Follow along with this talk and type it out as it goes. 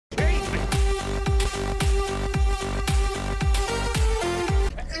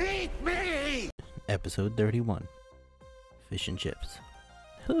Episode 31, Fish and Chips.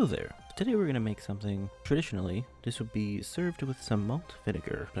 Hello there. Today we're going to make something. Traditionally, this would be served with some malt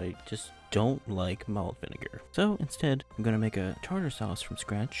vinegar, but I just don't like malt vinegar. So instead, I'm going to make a tartar sauce from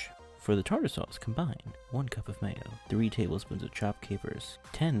scratch. For the tartar sauce, combine 1 cup of mayo, 3 tablespoons of chopped capers,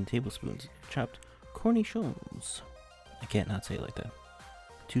 10 tablespoons of chopped cornichons. I can't not say it like that.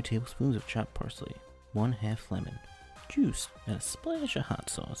 2 tablespoons of chopped parsley, 1/2 lemon, juice, and a splash of hot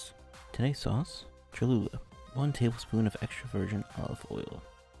sauce. Today's sauce, Cholula, 1 tablespoon of extra virgin olive oil.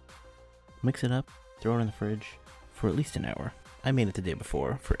 Mix it up, throw it in the fridge for at least an hour. I made it the day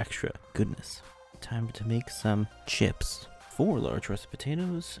before for extra goodness. Time to make some chips. 4 large russet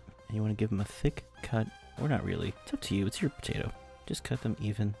potatoes, and you want to give them a thick cut, or not really. It's up to you, it's your potato. Just cut them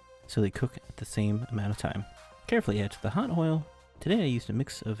even so they cook at the same amount of time. Carefully add to the hot oil. Today I used a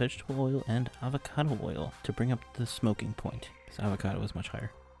mix of vegetable oil and avocado oil to bring up the smoking point, because avocado is much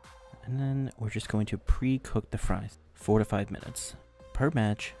higher. And then we're just going to pre-cook the fries, 4 to 5 minutes. Per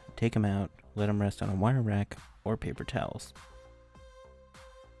batch, take them out, let them rest on a wire rack or paper towels.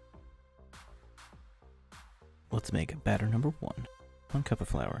 Let's make batter number 1. 1 cup of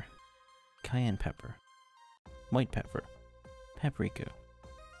flour, cayenne pepper, white pepper, paprika,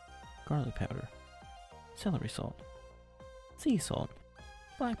 garlic powder, celery salt, sea salt,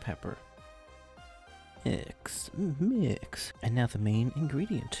 black pepper. Mix. And now the main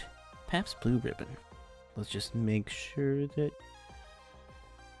ingredient. Pabst Blue ribbon. Let's just make sure that...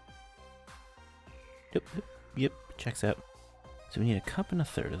 Yep, checks out. So we need 1 1/3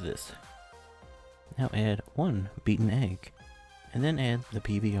 cups of this. Now add 1 beaten egg, and then add the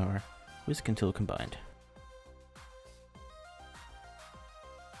PBR, whisk until combined.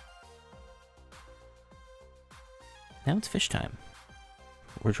 Now it's fish time.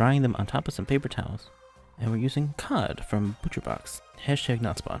 We're drying them on top of some paper towels, and we're using cod from ButcherBox. Hashtag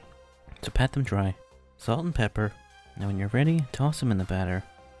not spawn. So pat them dry, salt and pepper. Now when you're ready, toss them in the batter.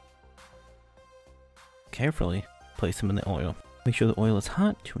 Carefully place them in the oil. Make sure the oil is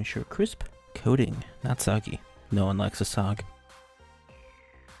hot to ensure crisp coating, not soggy. No one likes a sog.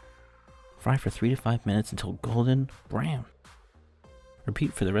 Fry for 3 to 5 minutes until golden brown.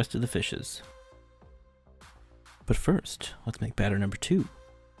 Repeat for the rest of the fishes. But first, let's make batter number 2.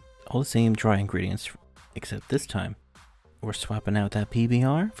 All the same dry ingredients, except this time, we're swapping out that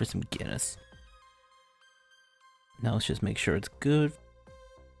PBR for some Guinness. Now let's just make sure it's good.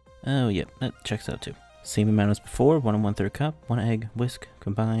 Oh yep, that checks out too. Same amount as before, 1 1/3 cup, 1 egg, whisk,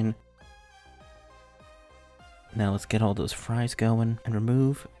 combine. Now let's get all those fries going and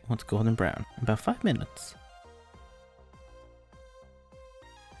remove once golden brown. About 5 minutes.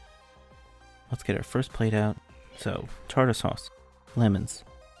 Let's get our first plate out. So, tartar sauce, lemons,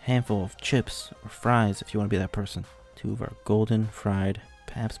 handful of chips or fries if you want to be that person. 2 of our golden fried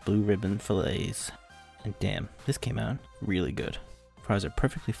Pabst Blue ribbon fillets. And damn, this came out really good. Fries are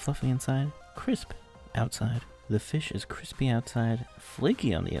perfectly fluffy inside, crisp outside. The fish is crispy outside,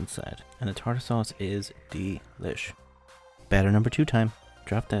 flaky on the inside, and the tartar sauce is delish. Batter number 2 time.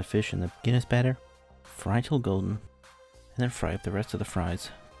 Drop that fish in the Guinness batter, fry till golden, and then fry up the rest of the fries.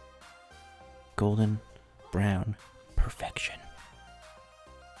 Golden, brown, perfection.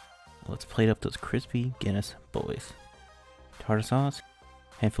 Let's plate up those crispy Guinness boys. Tartar sauce,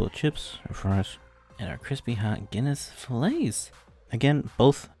 handful of chips or fries, and our crispy hot Guinness fillets. Again,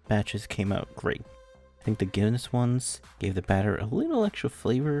 both batches came out great. I think the Guinness ones gave the batter a little extra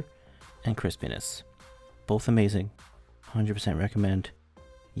flavor and crispiness. Both amazing. 100% recommend.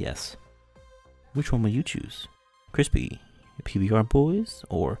 Yes. Which one will you choose? Crispy PBR boys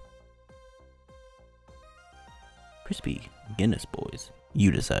or crispy Guinness boys? You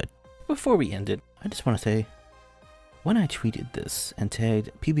decide. Before we end it, I just want to say, when I tweeted this and tagged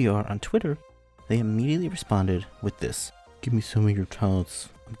PBR on Twitter, they immediately responded with this. Give me some of your tots.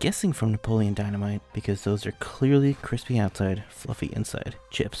 I'm guessing from Napoleon Dynamite because those are clearly crispy outside, fluffy inside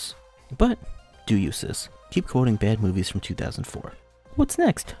chips. But do you, sis? Keep quoting bad movies from 2004. What's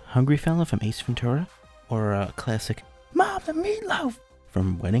next? Hungry Fella from Ace Ventura? Or a classic Mom, the meatloaf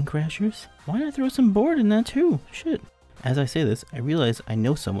from Wedding Crashers? Why not throw some board in that too? Shit. As I say this, I realize I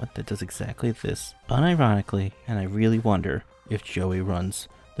know someone that does exactly this, unironically, and I really wonder if Joey runs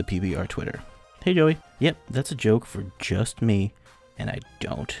the PBR Twitter. Hey Joey. Yep, that's a joke for just me, and I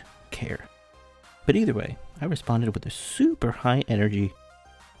don't care. But either way, I responded with a super high energy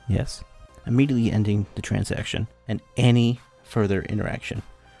yes, immediately ending the transaction and any further interaction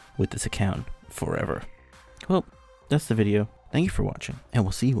with this account forever. Well, that's the video. Thank you for watching, and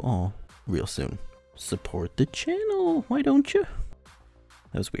we'll see you all real soon. Support the channel, why don't you?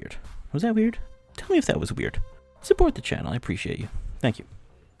 That was weird. Was that weird? Tell me if that was weird. Support the channel, I appreciate you. Thank you.